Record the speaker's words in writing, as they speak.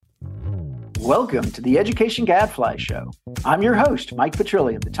Welcome to the Education Gadfly Show. I'm your host, Mike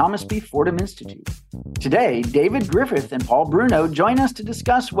Petrilli of the Thomas B. Fordham Institute. Today, David Griffith and Paul Bruno join us to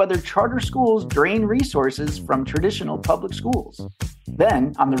discuss whether charter schools drain resources from traditional public schools.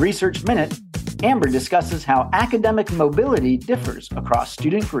 Then, on the Research Minute, Amber discusses how academic mobility differs across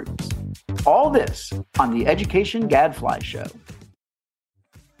student groups. All this on the Education Gadfly Show.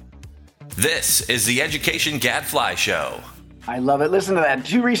 This is the Education Gadfly Show. I love it. Listen to that.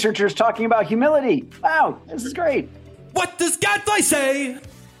 Two researchers talking about humility. Wow, this is great. What does Gadfly say?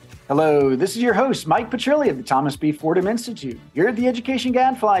 Hello, this is your host, Mike Petrilli of the Thomas B. Fordham Institute. You're at the Education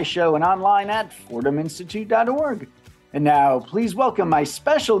Gadfly Show and online at fordhaminstitute.org. And now, please welcome my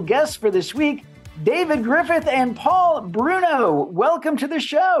special guests for this week, David Griffith and Paul Bruno. Welcome to the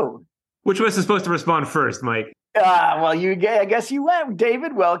show. Which was supposed to respond first, Mike? I guess you went.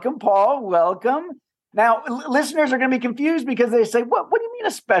 David, welcome. Paul, welcome. Now, listeners are going to be confused because they say, what do you mean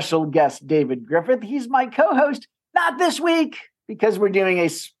a special guest, David Griffith? He's my co-host. Not this week, because we're doing a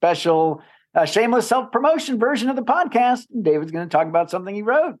special shameless self-promotion version of the podcast. David's going to talk about something he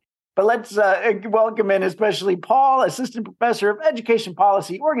wrote. But let's welcome in especially Paul, Assistant Professor of Education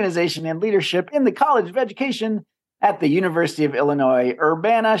Policy, Organization, and Leadership in the College of Education at the University of Illinois,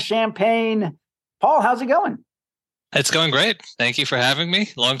 Urbana-Champaign. Paul, how's it going? It's going great. Thank you for having me.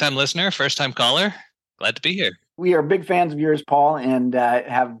 Longtime listener, first-time caller. Glad to be here. We are big fans of yours, Paul, and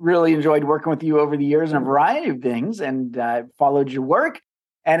have really enjoyed working with you over the years in a variety of things and followed your work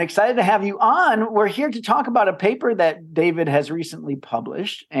and excited to have you on. We're here to talk about a paper that David has recently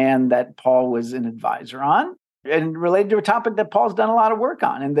published and that Paul was an advisor on and related to a topic that Paul's done a lot of work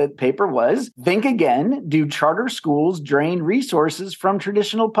on. And the paper was, Think Again, Do Charter Schools Drain Resources from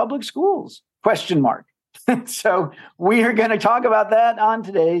Traditional Public Schools? ? So we are going to talk about that on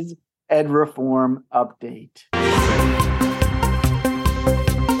today's Ed Reform Update.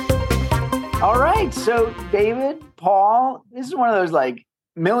 All right. So David, Paul, this is one of those like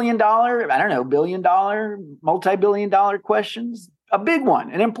 $1 million, billion dollar, multi-billion dollar questions. A big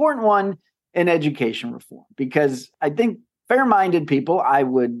one, an important one in education reform, because I think fair-minded people, I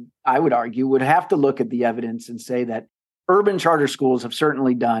would argue, would have to look at the evidence and say that urban charter schools have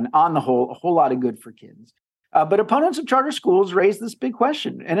certainly done, on the whole, a whole lot of good for kids. But opponents of charter schools raise this big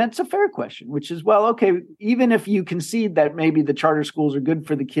question, and it's a fair question, which is, well, okay, even if you concede that maybe the charter schools are good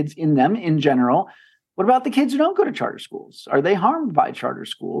for the kids in them in general, what about the kids who don't go to charter schools? Are they harmed by charter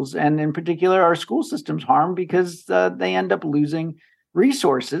schools? And in particular, are school systems harmed because they end up losing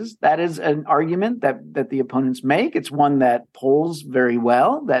resources? That is an argument that the opponents make. It's one that polls very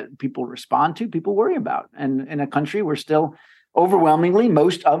well, that people respond to, people worry about. And in a country where still overwhelmingly,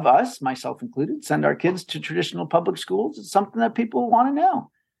 most of us, myself included, send our kids to traditional public schools, it's something that people want to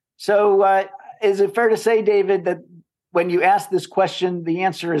know. So is it fair to say, David, that when you ask this question, the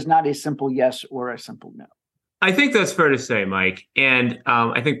answer is not a simple yes or a simple no? I think that's fair to say, Mike. And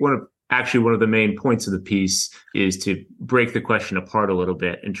I think one of the main points of the piece is to break the question apart a little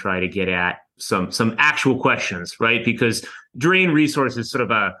bit and try to get at some actual questions, right? Because drain resources is sort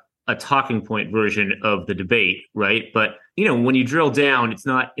of a talking point version of the debate, right? But, when you drill down, it's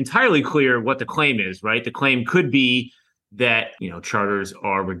not entirely clear what the claim is, right? The claim could be that, charters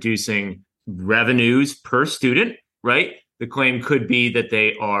are reducing revenues per student, right? The claim could be that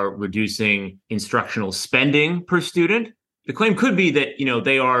they are reducing instructional spending per student. The claim could be that,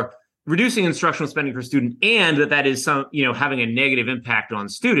 they are reducing instructional spending per student and that is having a negative impact on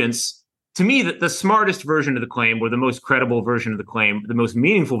students. To me, the smartest version of the claim, or the most credible version of the claim, the most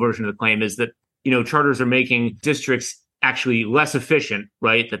meaningful version of the claim is that, charters are making districts actually less efficient,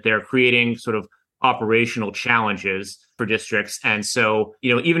 right? That they're creating sort of operational challenges for districts. And so,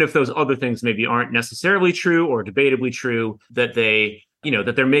 even if those other things maybe aren't necessarily true or debatably true, that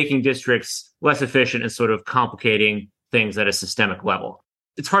that they're making districts less efficient and sort of complicating things at a systemic level.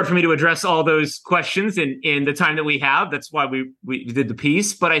 It's hard for me to address all those questions in the time that we have. That's why we did the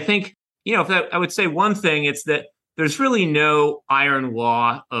piece. But I think, I would say one thing, it's that there's really no iron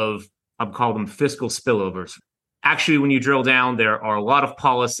law of, I'll call them fiscal spillovers. Actually, when you drill down, there are a lot of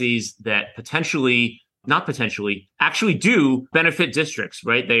policies that actually do benefit districts,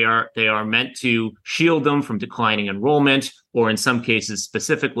 right? They are meant to shield them from declining enrollment, or in some cases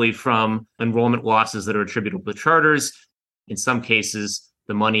specifically from enrollment losses that are attributable to charters. In some cases,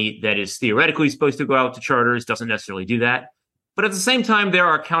 the money that is theoretically supposed to go out to charters doesn't necessarily do that. But at the same time, there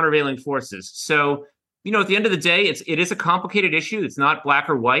are countervailing forces. So, at the end of the day, it is a complicated issue. It's not black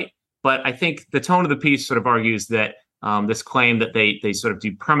or white. But I think the tone of the piece sort of argues that this claim that they sort of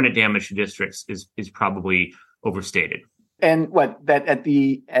do permanent damage to districts is probably overstated. And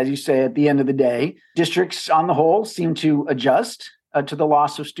as you say, at the end of the day, districts on the whole seem to adjust to the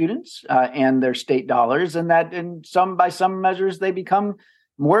loss of students and their state dollars, and that by some measures they become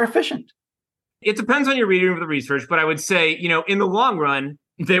more efficient. It depends on your reading of the research, but I would say, in the long run,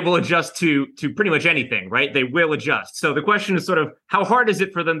 they will adjust to pretty much anything, right? They will adjust. So the question is sort of how hard is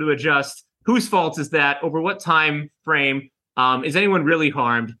it for them to adjust? Whose fault is that? Over what time frame? Is anyone really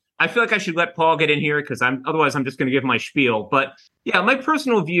harmed? I feel like I should let Paul get in here because otherwise I'm just going to give my spiel. But yeah, my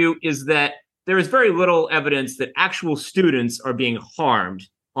personal view is that there is very little evidence that actual students are being harmed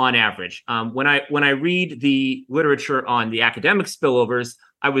on average. When I read the literature on the academic spillovers,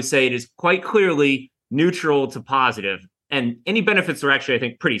 I would say it is quite clearly neutral to positive. And any benefits are actually, I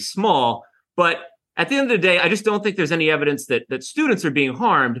think, pretty small. But at the end of the day, I just don't think there's any evidence that students are being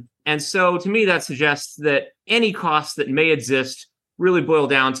harmed. And so to me, that suggests that any costs that may exist really boil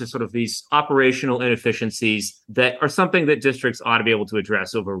down to sort of these operational inefficiencies that are something that districts ought to be able to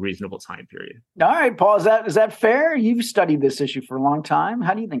address over a reasonable time period. All right, Paul, is that fair? You've studied this issue for a long time.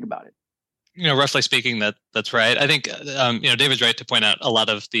 How do you think about it? Roughly speaking, that's right. I think, David's right to point out a lot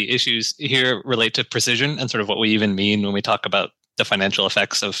of the issues here relate to precision and sort of what we even mean when we talk about the financial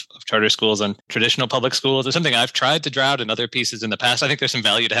effects of charter schools on traditional public schools. It's something I've tried to draw out in other pieces in the past. I think there's some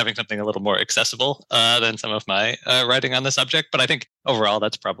value to having something a little more accessible than some of my writing on the subject. But I think overall,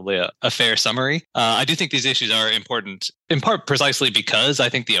 that's probably a fair summary. I do think these issues are important, in part precisely because I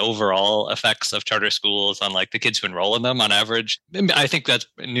think the overall effects of charter schools on like the kids who enroll in them on average, I think that's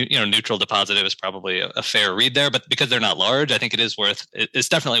neutral to positive is probably a fair read there. But because they're not large, I think it's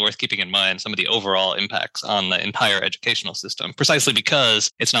definitely worth keeping in mind some of the overall impacts on the entire educational system. Precisely because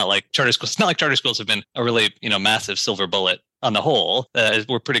it's not like charter schools have been a really massive silver bullet on the whole.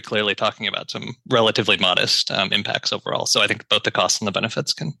 We're pretty clearly talking about some relatively modest impacts overall. So I think both the costs and the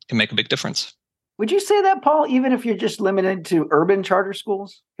benefits can make a big difference. Would you say that, Paul, even if you're just limited to urban charter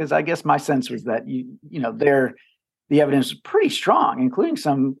schools? Because I guess my sense was that the evidence was pretty strong, including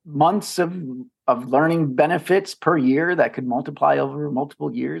some months of learning benefits per year that could multiply over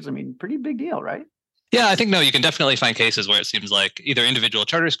multiple years. I mean, pretty big deal, right? Yeah, I think you can definitely find cases where it seems like either individual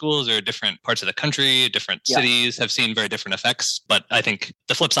charter schools or different parts of the country, different cities have seen very different effects. But I think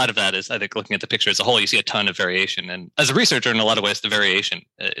the flip side of that is, I think looking at the picture as a whole, you see a ton of variation. And as a researcher, in a lot of ways, the variation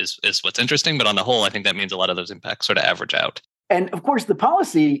is what's interesting. But on the whole, I think that means a lot of those impacts sort of average out. And of course, the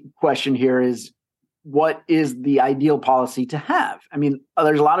policy question here is, what is the ideal policy to have? I mean,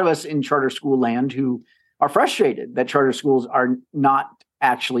 there's a lot of us in charter school land who are frustrated that charter schools are not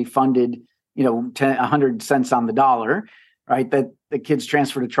actually funded 100 cents on the dollar, right? That the kids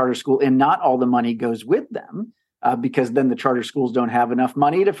transfer to charter school and not all the money goes with them because then the charter schools don't have enough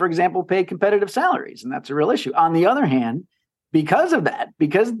money to, for example, pay competitive salaries. And that's a real issue. On the other hand, because of that,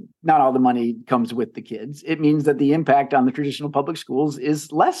 because not all the money comes with the kids, it means that the impact on the traditional public schools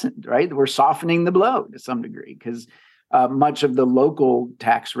is lessened, right? We're softening the blow to some degree because much of the local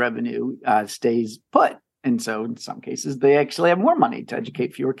tax revenue stays put. And so in some cases, they actually have more money to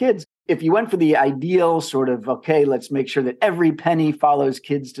educate fewer kids. If you went for the ideal sort of, okay, let's make sure that every penny follows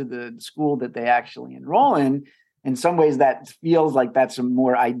kids to the school that they actually enroll in some ways that feels like that's a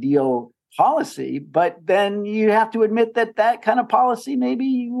more ideal policy. But then you have to admit that that kind of policy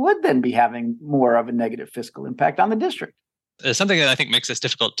maybe would then be having more of a negative fiscal impact on the district. Something that I think makes this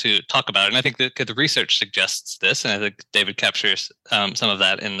difficult to talk about, and I think that the research suggests this, and I think David captures some of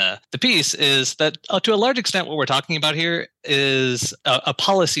that in the piece, is that to a large extent what we're talking about here is a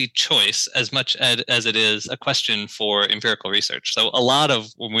policy choice as much as it is a question for empirical research. So a lot of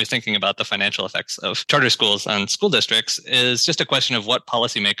when we're thinking about the financial effects of charter schools on school districts is just a question of what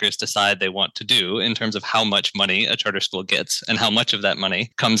policymakers decide they want to do in terms of how much money a charter school gets and how much of that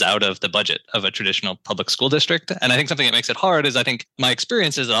money comes out of the budget of a traditional public school district. And I think something that makes it hard is I think my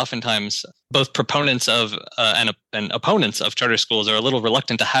experience is that oftentimes both proponents of and opponents of charter schools are a little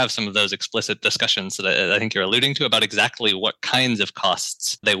reluctant to have some of those explicit discussions that I think you're alluding to about exactly what kinds of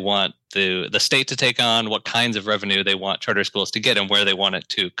costs they want the state to take on, what kinds of revenue they want charter schools to get, and where they want it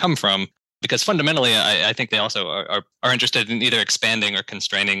to come from. Because fundamentally, I think they also are interested in either expanding or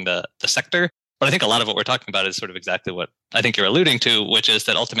constraining the sector. But I think a lot of what we're talking about is sort of exactly what I think you're alluding to, which is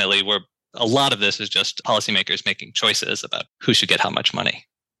that ultimately a lot of this is just policymakers making choices about who should get how much money.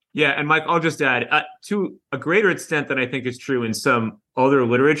 Yeah, and Mike, I'll just add, to a greater extent than I think is true in some other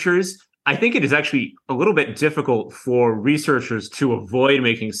literatures, I think it is actually a little bit difficult for researchers to avoid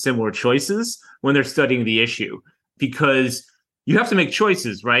making similar choices when they're studying the issue, because you have to make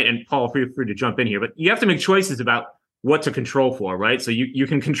choices, right? And Paul, feel free to jump in here, but you have to make choices about what to control for, right? So you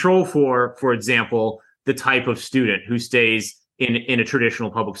can control for example, the type of student who stays in a traditional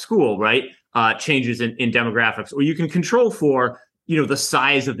public school, right? Changes in demographics, or you can control for, the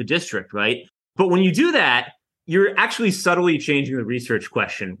size of the district, right? But when you do that, you're actually subtly changing the research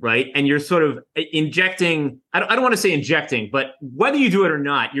question, right? And you're sort of injecting, I don't want to say injecting, but whether you do it or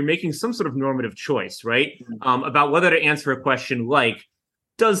not, you're making some sort of normative choice, right? About whether to answer a question like,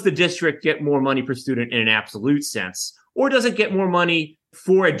 does the district get more money per student in an absolute sense? Or does it get more money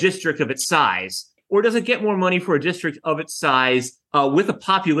for a district of its size? Or does it get more money for a district of its size with a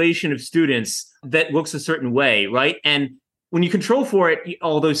population of students that looks a certain way, right? And when you control for it,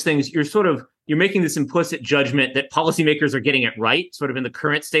 all those things, you're making this implicit judgment that policymakers are getting it right, sort of in the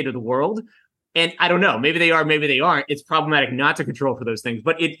current state of the world. And I don't know, maybe they are, maybe they aren't. It's problematic not to control for those things.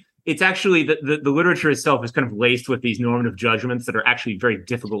 But it's actually, the literature itself is kind of laced with these normative judgments that are actually very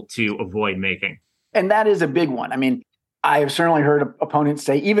difficult to avoid making. And that is a big one. I mean, I have certainly heard opponents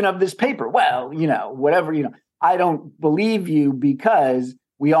say, even of this paper, well, whatever, I don't believe you because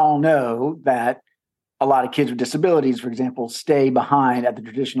we all know that a lot of kids with disabilities, for example, stay behind at the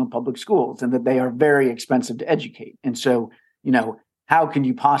traditional public schools and that they are very expensive to educate. And so, how can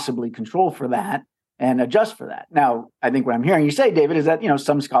you possibly control for that and adjust for that? Now, I think what I'm hearing you say, David, is that,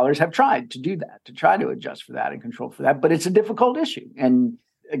 some scholars have tried to do that, to try to adjust for that and control for that, but it's a difficult issue. And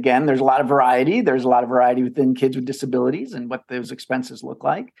again, there's a lot of variety. There's a lot of variety within kids with disabilities and what those expenses look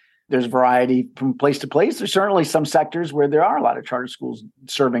like. There's variety from place to place. There's certainly some sectors where there are a lot of charter schools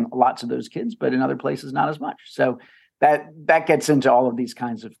serving lots of those kids, but in other places, not as much. So that gets into all of these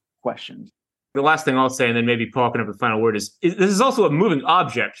kinds of questions. The last thing I'll say, and then maybe Paul can have the final word, is this is also a moving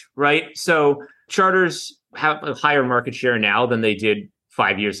object, right? So charters have a higher market share now than they did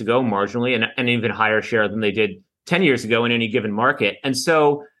 5 years ago, marginally, and an even higher share than they did 10 years ago in any given market. And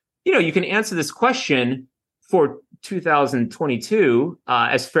so, you can answer this question for 2022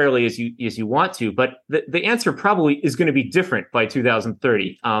 as fairly as you want to, but the answer probably is going to be different by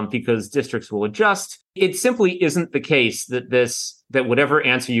 2030 because districts will adjust. It simply isn't the case that whatever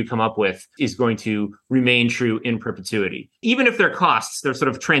answer you come up with is going to remain true in perpetuity. Even if they're costs, they're sort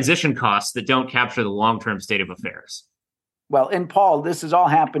of transition costs that don't capture the long-term state of affairs. Well, and Paul, this is all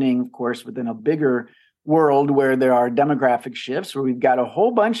happening, of course, within a bigger world where there are demographic shifts, where we've got a whole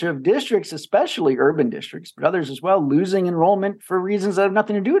bunch of districts, especially urban districts, but others as well, losing enrollment for reasons that have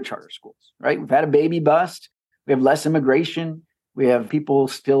nothing to do with charter schools, right? We've had a baby bust. We have less immigration. We have people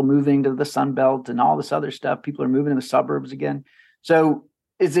still moving to the Sun Belt and all this other stuff. People are moving to the suburbs again. So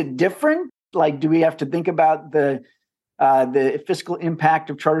is it different? Like, do we have to think about the fiscal impact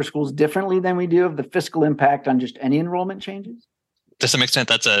of charter schools differently than we do of the fiscal impact on just any enrollment changes? To some extent,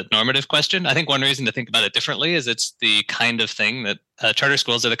 that's a normative question. I think one reason to think about it differently is it's the kind of thing that charter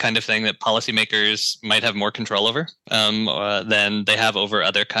schools are the kind of thing that policymakers might have more control over than they have over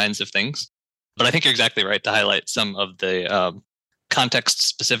other kinds of things. But I think you're exactly right to highlight some of the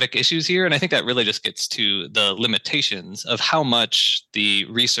context-specific issues here. And I think that really just gets to the limitations of how much the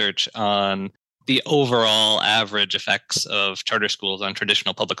research on the overall average effects of charter schools on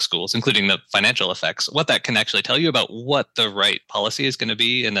traditional public schools, including the financial effects, what that can actually tell you about what the right policy is going to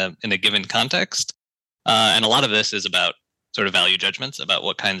be in a given context. And a lot of this is about sort of value judgments about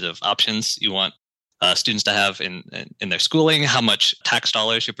what kinds of options you want students to have in their schooling, how much tax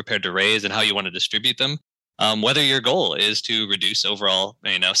dollars you're prepared to raise, and how you want to distribute them. Whether your goal is to reduce overall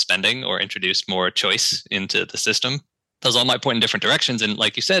spending or introduce more choice into the system. Those all might point in different directions. And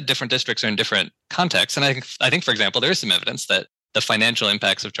like you said, different districts are in different contexts. And I think, for example, there is some evidence that the financial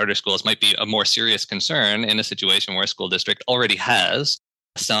impacts of charter schools might be a more serious concern in a situation where a school district already has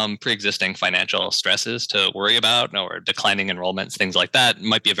some pre-existing financial stresses to worry about, or declining enrollments, things like that. It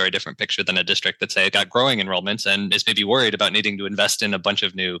might be a very different picture than a district that, say, got growing enrollments and is maybe worried about needing to invest in a bunch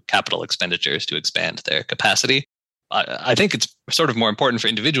of new capital expenditures to expand their capacity. I think it's sort of more important for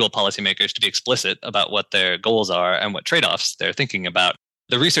individual policymakers to be explicit about what their goals are and what trade-offs they're thinking about.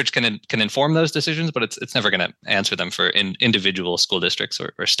 The research can inform those decisions, but it's never going to answer them for individual school districts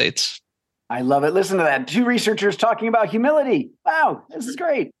or states. I love it. Listen to that. 2 researchers talking about humility. Wow, this is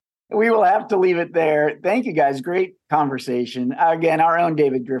great. We will have to leave it there. Thank you, guys. Great conversation. Again, our own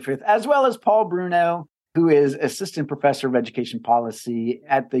David Griffith, as well as Paul Bruno, who is Assistant Professor of Education Policy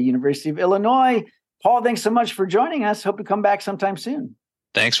at the University of Illinois. Paul, thanks so much for joining us. Hope to come back sometime soon.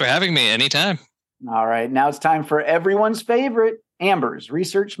 Thanks for having me. Anytime. All right. Now it's time for everyone's favorite, Amber's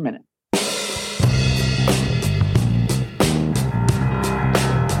Research Minute.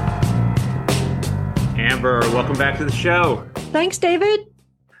 Amber, welcome back to the show. Thanks, David.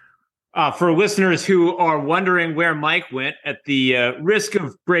 For listeners who are wondering where Mike went, at the risk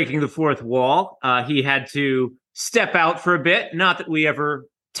of breaking the fourth wall, he had to step out for a bit. Not that we ever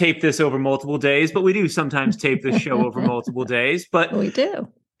tape this over multiple days, but we do sometimes tape this show over multiple days. But we do.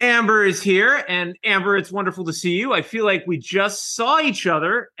 Amber is here, and Amber, it's wonderful to see you. I feel like we just saw each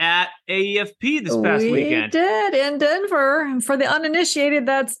other at AEFP this past weekend. We did in Denver. For the uninitiated,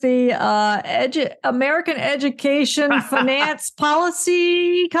 that's the American Education Finance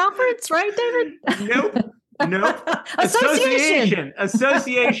Policy Conference, right, David? Nope. Association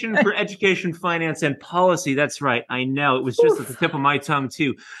for Education, Finance, and Policy. That's right. I know. It was just at the tip of my tongue,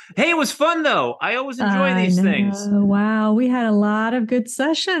 too. Hey, it was fun, though. I always enjoy these things. Wow. We had a lot of good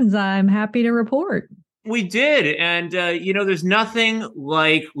sessions. I'm happy to report. We did. And, there's nothing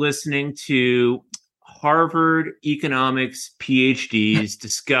like listening to Harvard economics PhDs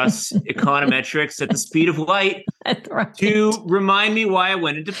discuss econometrics at the speed of light to remind me why I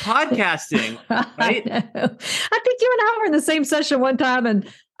went into podcasting. Right? I think you and I were in the same session one time,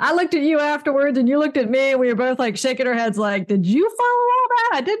 and I looked at you afterwards and you looked at me, and we were both like shaking our heads like, did you follow all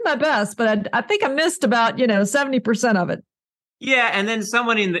that? I did my best, but I think I missed about, 70% of it. Yeah, and then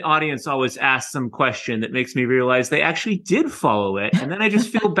someone in the audience always asks some question that makes me realize they actually did follow it, and then I just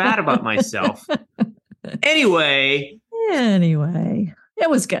feel bad about myself. Anyway, it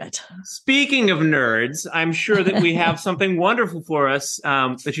was good. Speaking of nerds, I'm sure that we have something wonderful for us,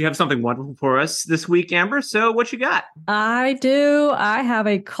 that you have something wonderful for us this week, Amber. So what you got? I do. I have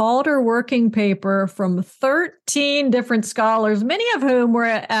a Calder working paper from 13 different scholars, many of whom were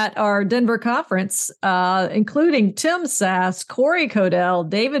at our Denver conference, including Tim Sass, Corey Codell,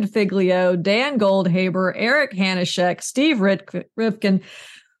 David Figlio, Dan Goldhaber, Eric Hanishek, Steve Rifkin.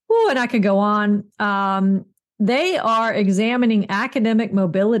 Ooh, and I could go on. They are examining academic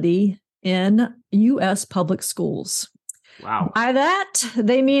mobility in U.S. public schools. Wow. By that,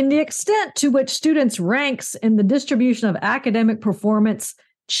 they mean the extent to which students' ranks in the distribution of academic performance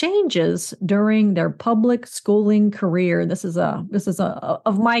changes during their public schooling career. This is a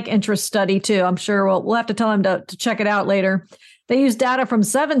of Mike interest study too. I'm sure we'll have to tell him to check it out later. They use data from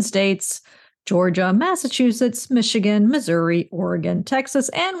 7 states: Georgia, Massachusetts, Michigan, Missouri, Oregon, Texas,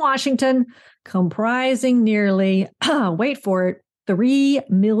 and Washington, comprising nearly, wait for it, 3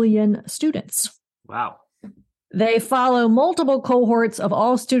 million students. Wow. They follow multiple cohorts of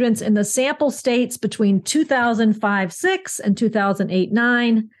all students in the sample states between 2005-06 and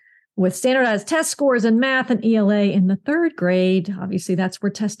 2008-09, with standardized test scores in math and ELA in the 3rd grade. Obviously, that's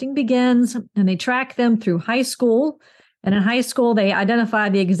where testing begins, and they track them through high school. And in high school, they identify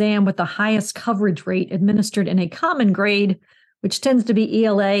the exam with the highest coverage rate administered in a common grade, which tends to be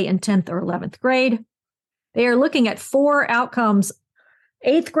ELA in 10th or 11th grade. They are looking at 4 outcomes: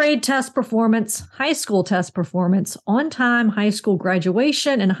 8th grade test performance, high school test performance, on-time high school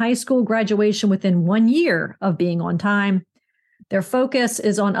graduation, and high school graduation within 1 year of being on time. Their focus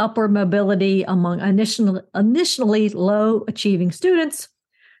is on upward mobility among initially low-achieving students.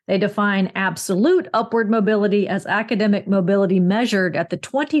 They define absolute upward mobility as academic mobility measured at the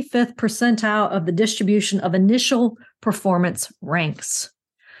 25th percentile of the distribution of initial performance ranks.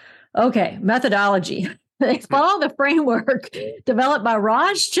 Okay, methodology. They follow the framework developed by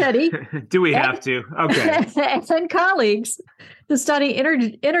Raj Chetty. Do we have to? Okay. And colleagues to study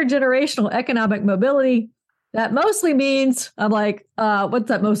intergenerational economic mobility. That mostly means, I'm like, what's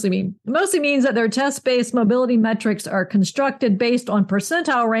that mostly mean? It mostly means that their test-based mobility metrics are constructed based on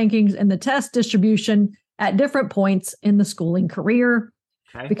percentile rankings in the test distribution at different points in the schooling career.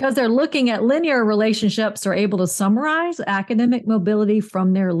 Okay. Because they're looking at linear relationships, they're able to summarize academic mobility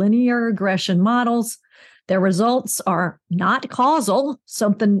from their linear regression models. Their results are not causal,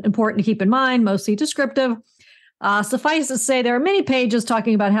 something important to keep in mind, mostly descriptive. Suffice to say, there are many pages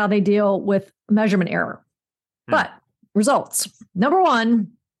talking about how they deal with measurement error. But results. Number 1,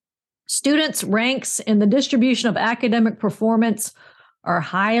 students' ranks in the distribution of academic performance are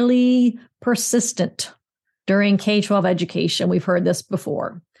highly persistent during K-12 education. We've heard this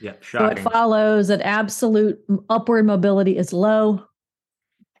before. Yeah, shocking. So it follows that absolute upward mobility is low.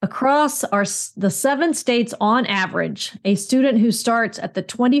 Across the 7 states on average, a student who starts at the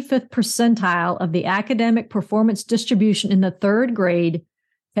 25th percentile of the academic performance distribution in the 3rd grade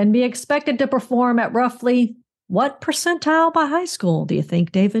can be expected to perform at roughly what percentile by high school, do you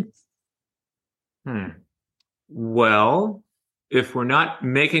think, David? Well, if we're not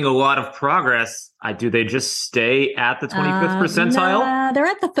making a lot of progress, do they just stay at the 25th percentile? Nah, they're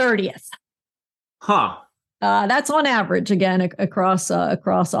at the 30th. Huh. That's on average, again, across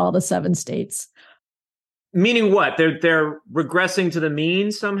all the 7 states. Meaning what? They're regressing to the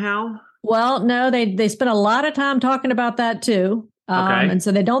mean somehow? Well, no, they spend a lot of time talking about that too. Okay. And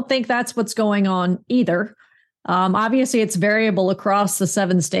so they don't think that's what's going on either. Obviously, it's variable across the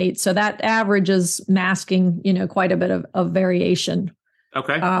 7 states. So that average is masking, quite a bit of variation.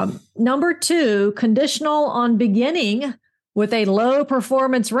 Okay. Number 2, conditional on beginning With a low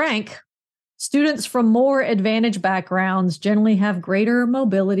performance rank, students from more advantaged backgrounds generally have greater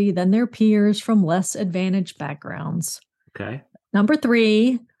mobility than their peers from less advantaged backgrounds. Okay. Number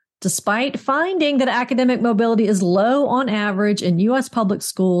 3, despite finding that academic mobility is low on average in U.S. public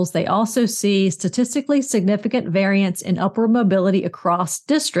schools, they also see statistically significant variance in upward mobility across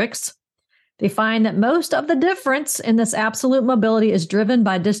districts. They find that most of the difference in this absolute mobility is driven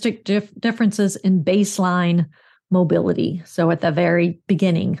by district differences in baseline mobility. So at the very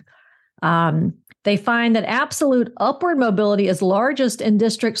beginning, they find that absolute upward mobility is largest in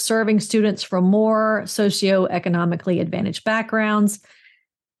districts serving students from more socioeconomically advantaged backgrounds.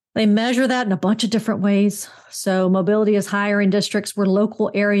 They measure that in a bunch of different ways. So mobility is higher in districts where local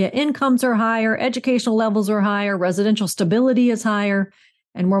area incomes are higher, educational levels are higher, residential stability is higher,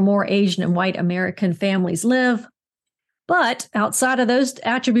 and where more Asian and white American families live. But outside of those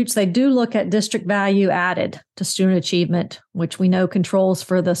attributes, they do look at district value added to student achievement, which we know controls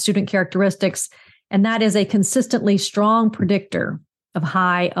for the student characteristics. And that is a consistently strong predictor of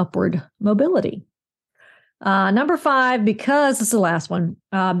high upward mobility. Number 5, because this is the last one,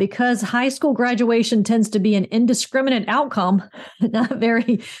 because high school graduation tends to be an indiscriminate outcome, not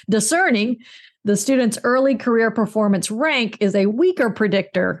very discerning, the student's early career performance rank is a weaker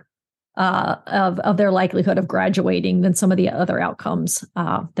predictor of their likelihood of graduating than some of the other outcomes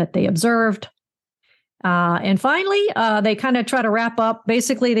that they observed. And finally, they kind of try to wrap up.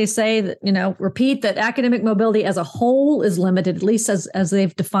 Basically, they say that, repeat that academic mobility as a whole is limited, at least as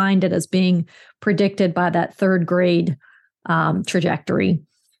they've defined it as being predicted by that third grade trajectory.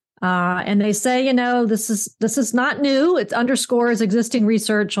 And they say, this is not new. It underscores existing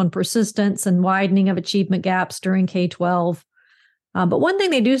research on persistence and widening of achievement gaps during K-12. But one thing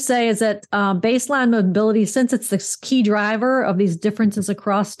they do say is that baseline mobility, since it's the key driver of these differences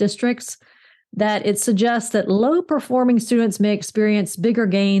across districts, that it suggests that low-performing students may experience bigger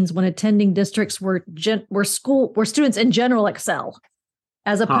gains when attending districts where students in general excel,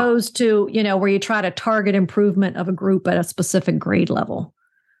 as opposed to, where you try to target improvement of a group at a specific grade level.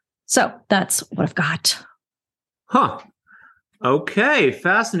 So that's what I've got. Okay,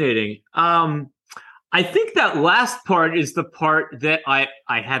 fascinating. I think that last part is the part that I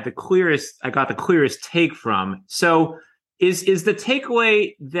got the clearest take from. So is the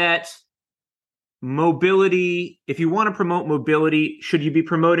takeaway that mobility, if you want to promote mobility, should you be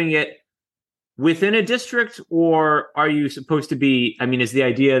promoting it within a district, or are you supposed to be, is the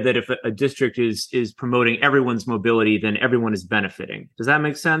idea that if a district is promoting everyone's mobility, then everyone is benefiting? Does that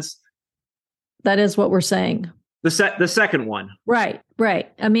make sense? That is what we're saying. The second one. Right.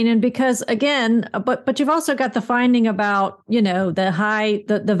 And because again, but you've also got the finding about,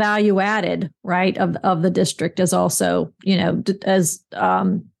 the value added, right, of the district is also,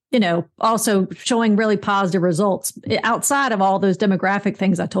 also showing really positive results outside of all those demographic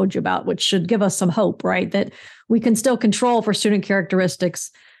things I told you about, which should give us some hope, right? That we can still control for student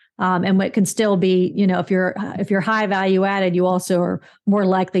characteristics. And it can still be, if you're high value added, you also are more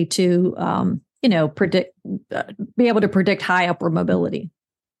likely to, be able to predict high upward mobility.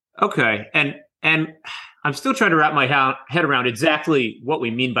 Okay. And I'm still trying to wrap my head around exactly what we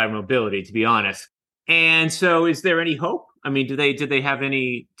mean by mobility, to be honest. And so is there any hope? Did they have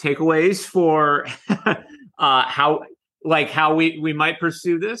any takeaways for how we might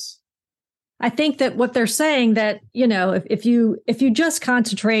pursue this? I think that what they're saying that, if you just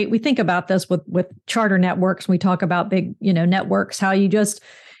concentrate, we think about this with charter networks, we talk about big, networks, how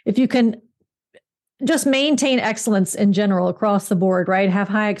if you can just maintain excellence in general across the board, right? Have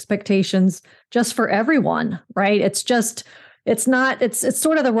high expectations just for everyone, right? It's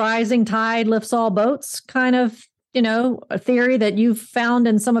sort of the rising tide lifts all boats kind of, a theory that you've found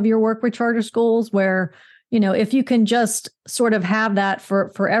in some of your work with charter schools where, if you can just sort of have that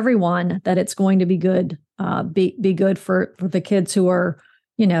for everyone, that it's going to be good, be good for the kids who are,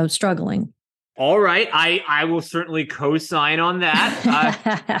 struggling. All right. I will certainly co-sign on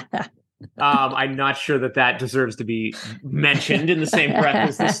that. I'm not sure that deserves to be mentioned in the same breath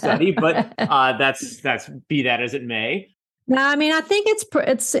as the study, but that's be that as it may. No, I think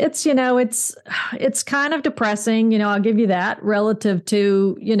it's kind of depressing. I'll give you that relative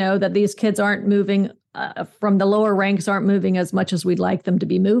to, that these kids aren't moving from the lower ranks, aren't moving as much as we'd like them to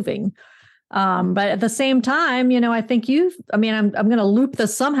be moving. But at the same time, I think I'm going to loop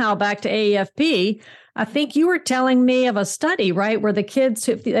this somehow back to AEFP. I think you were telling me of a study, right, where the kids,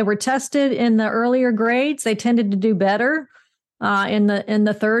 if they were tested in the earlier grades, they tended to do better in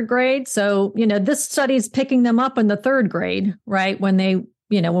the third grade. So, this study is picking them up in the third grade, right, when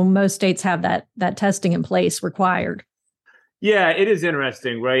when most states have that testing in place required. Yeah, it is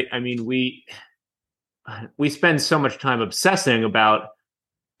interesting, right? we spend so much time obsessing about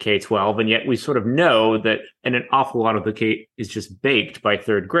K-12, and yet we sort of know that, and an awful lot of the K is just baked by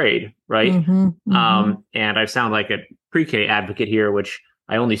third grade, right? And I sound like a pre-K advocate here, which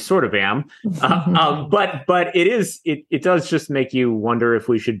I only sort of am. But it does just make you wonder if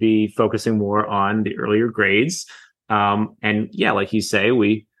we should be focusing more on the earlier grades. And yeah, like you say,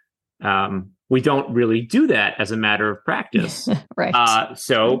 we don't really do that as a matter of practice. Right.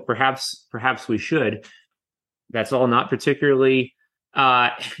 So perhaps we should. That's all not particularly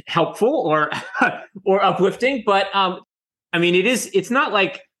helpful or uplifting, but I mean, it's not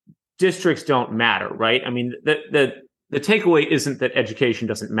like districts don't matter, right? I mean, the takeaway isn't that education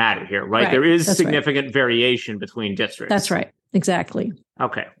doesn't matter here, right? There is significant variation between districts. That's right. Exactly.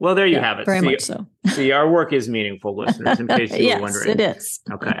 Okay. Well, there you have it. Very much so. See, our work is meaningful, listeners, in case you were wondering. Yes, it is.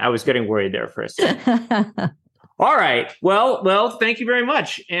 Okay. I was getting worried there for a second. All right. Well, thank you very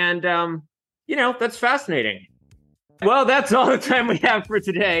much. And, that's fascinating. Well, that's all the time we have for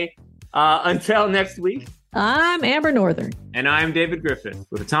today. Until next week. I'm Amber Northern. And I'm David Griffith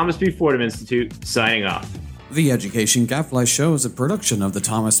with the Thomas B. Fordham Institute, signing off. The Education Gadfly Show is a production of the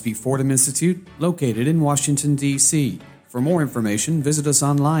Thomas B. Fordham Institute, located in Washington, D.C. For more information, visit us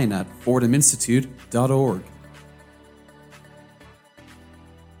online at fordhaminstitute.org.